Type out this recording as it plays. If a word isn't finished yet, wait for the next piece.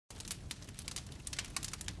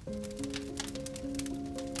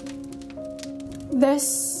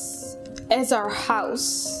This is our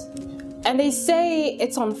house, and they say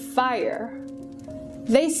it's on fire.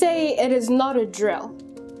 They say it is not a drill,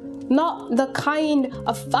 not the kind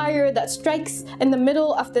of fire that strikes in the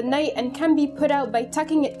middle of the night and can be put out by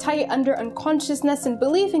tucking it tight under unconsciousness and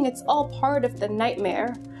believing it's all part of the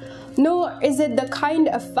nightmare. Nor is it the kind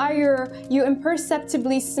of fire you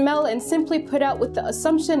imperceptibly smell and simply put out with the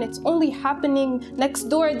assumption it's only happening next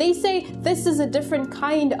door. They say this is a different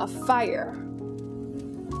kind of fire.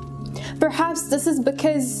 Perhaps this is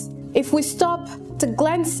because if we stop to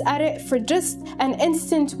glance at it for just an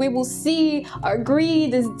instant, we will see our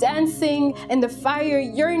greed is dancing in the fire,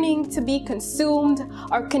 yearning to be consumed,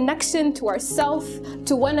 our connection to ourself,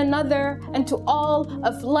 to one another, and to all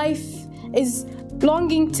of life is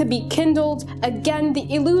longing to be kindled. Again,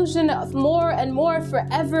 the illusion of more and more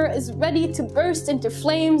forever is ready to burst into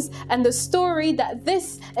flames, and the story that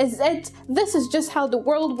this is it, this is just how the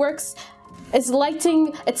world works, is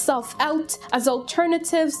lighting itself out as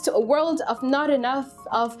alternatives to a world of not enough,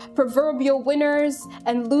 of proverbial winners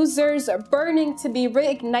and losers are burning to be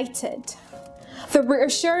reignited. The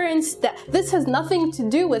reassurance that this has nothing to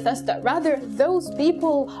do with us, that rather those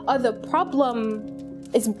people are the problem,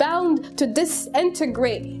 is bound to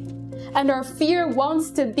disintegrate. And our fear wants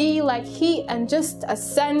to be like heat and just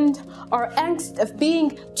ascend. Our angst of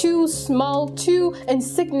being too small, too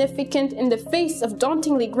insignificant in the face of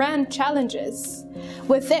dauntingly grand challenges.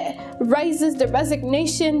 With it rises the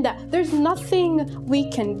resignation that there's nothing we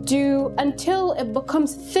can do until it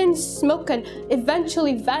becomes thin smoke and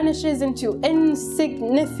eventually vanishes into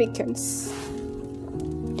insignificance.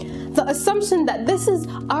 The assumption that this is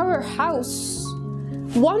our house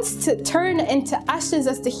wants to turn into ashes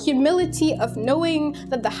as the humility of knowing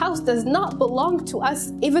that the house does not belong to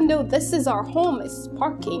us, even though this is our home, is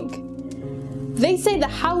sparking. They say the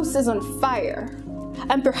house is on fire,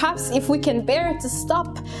 and perhaps if we can bear to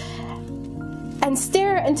stop and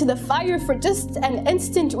stare into the fire for just an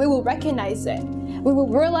instant, we will recognize it. We will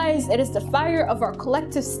realize it is the fire of our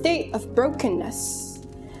collective state of brokenness.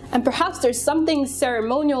 And perhaps there's something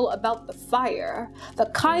ceremonial about the fire, the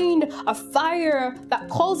kind of fire that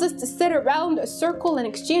calls us to sit around a circle and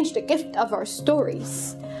exchange the gift of our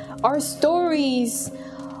stories. Our stories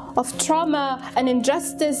of trauma and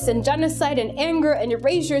injustice and genocide and anger and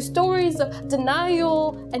erasure, stories of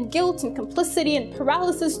denial and guilt and complicity and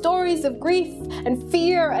paralysis, stories of grief and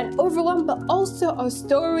fear and overwhelm, but also our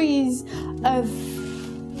stories of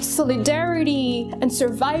solidarity and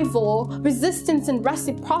survival, resistance and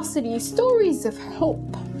reciprocity, stories of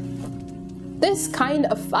hope. This kind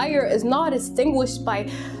of fire is not extinguished by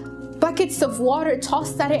buckets of water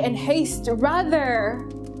tossed at it in haste, rather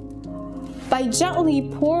by gently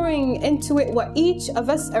pouring into it what each of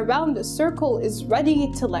us around the circle is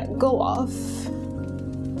ready to let go of.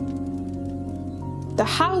 The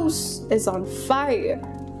house is on fire,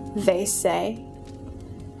 they say.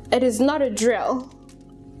 It is not a drill.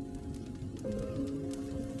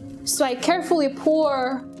 So I carefully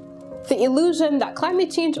pour the illusion that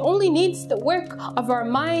climate change only needs the work of our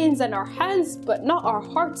minds and our hands, but not our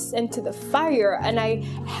hearts, into the fire, and I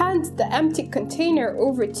hand the empty container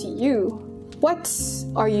over to you. What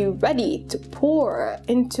are you ready to pour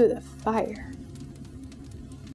into the fire?